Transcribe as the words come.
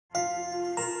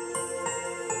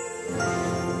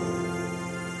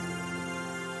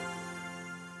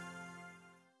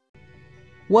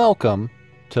Welcome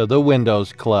to the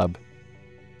Windows Club.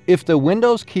 If the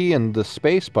Windows key and the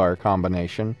Spacebar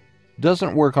combination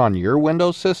doesn't work on your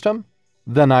Windows system,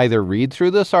 then either read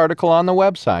through this article on the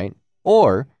website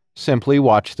or simply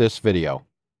watch this video.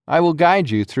 I will guide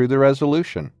you through the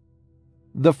resolution.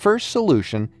 The first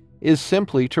solution is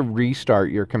simply to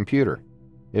restart your computer.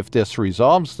 If this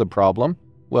resolves the problem,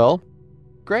 well,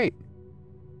 great.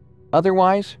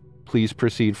 Otherwise, please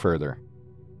proceed further.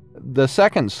 The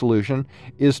second solution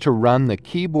is to run the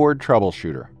Keyboard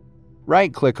Troubleshooter.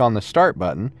 Right-click on the Start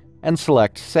button and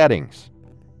select Settings.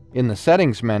 In the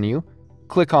Settings menu,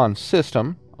 click on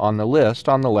System on the list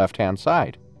on the left-hand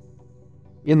side.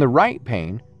 In the right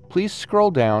pane, please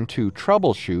scroll down to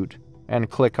Troubleshoot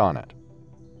and click on it.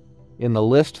 In the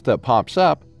list that pops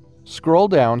up, scroll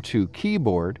down to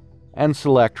Keyboard and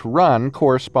select Run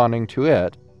corresponding to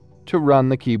it to run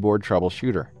the Keyboard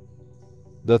Troubleshooter.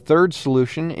 The third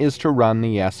solution is to run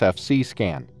the SFC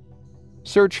Scan.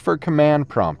 Search for Command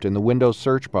Prompt in the Windows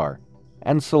search bar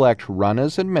and select Run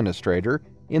as Administrator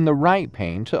in the right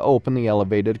pane to open the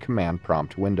elevated Command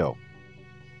Prompt window.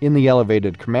 In the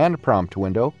elevated Command Prompt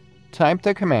window, type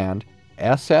the command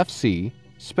SFC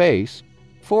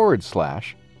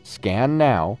 /scan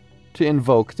now to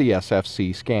invoke the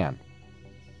SFC Scan.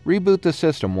 Reboot the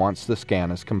system once the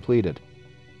scan is completed.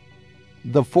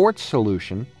 The fourth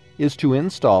solution is to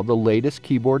install the latest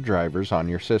keyboard drivers on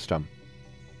your system.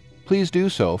 Please do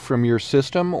so from your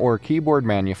system or keyboard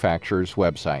manufacturer's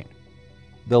website.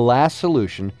 The last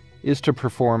solution is to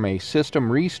perform a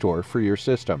system restore for your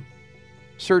system.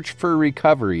 Search for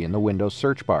Recovery in the Windows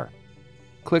search bar.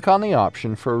 Click on the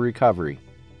option for Recovery.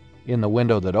 In the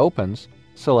window that opens,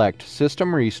 select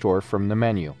System Restore from the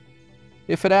menu.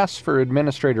 If it asks for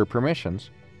administrator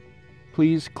permissions,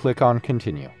 please click on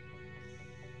Continue.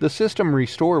 The System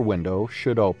Restore window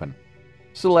should open.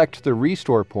 Select the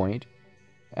restore point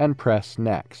and press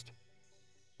Next.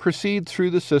 Proceed through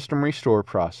the System Restore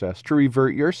process to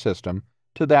revert your system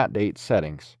to that date's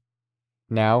settings.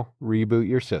 Now reboot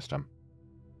your system.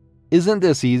 Isn't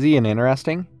this easy and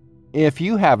interesting? If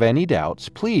you have any doubts,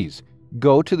 please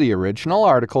go to the original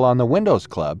article on the Windows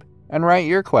Club and write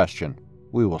your question.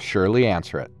 We will surely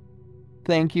answer it.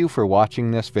 Thank you for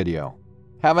watching this video.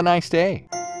 Have a nice day.